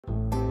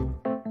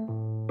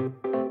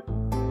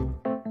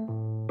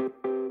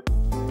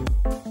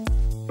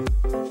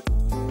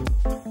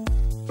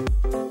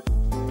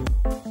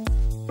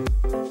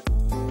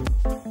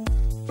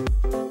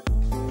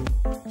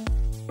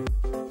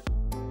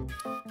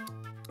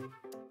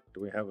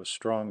we have a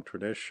strong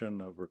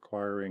tradition of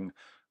requiring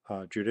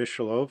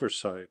judicial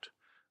oversight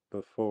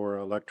before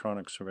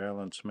electronic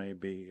surveillance may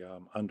be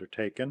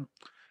undertaken.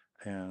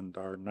 And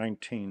our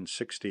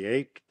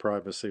 1968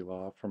 privacy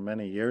law from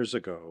many years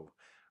ago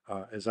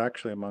is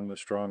actually among the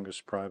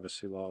strongest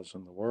privacy laws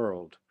in the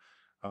world.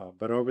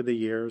 But over the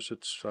years,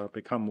 it's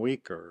become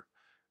weaker.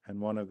 And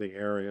one of the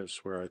areas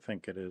where I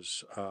think it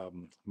is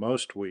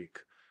most weak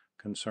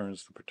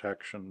concerns the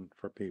protection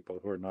for people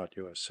who are not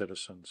U.S.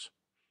 citizens.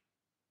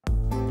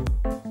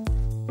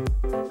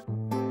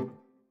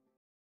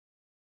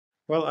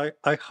 Well,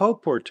 I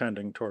hope we're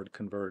tending toward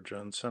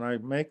convergence, and I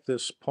make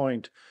this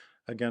point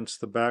against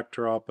the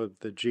backdrop of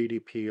the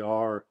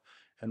GDPR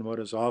and what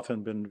has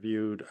often been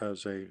viewed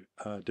as a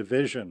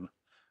division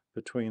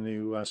between the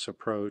U.S.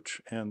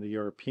 approach and the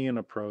European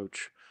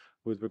approach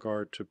with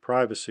regard to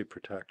privacy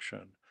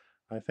protection.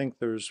 I think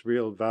there's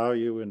real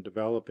value in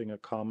developing a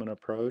common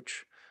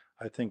approach.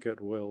 I think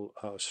it will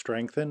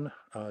strengthen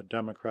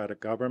democratic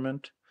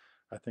government.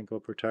 I think it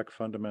will protect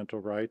fundamental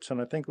rights, and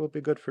I think it will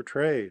be good for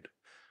trade.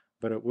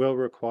 But it will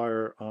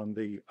require, on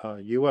the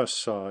U.S.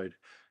 side,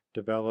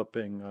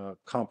 developing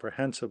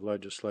comprehensive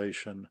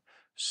legislation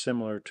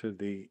similar to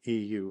the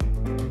EU.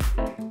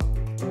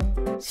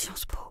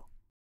 Sciences Po.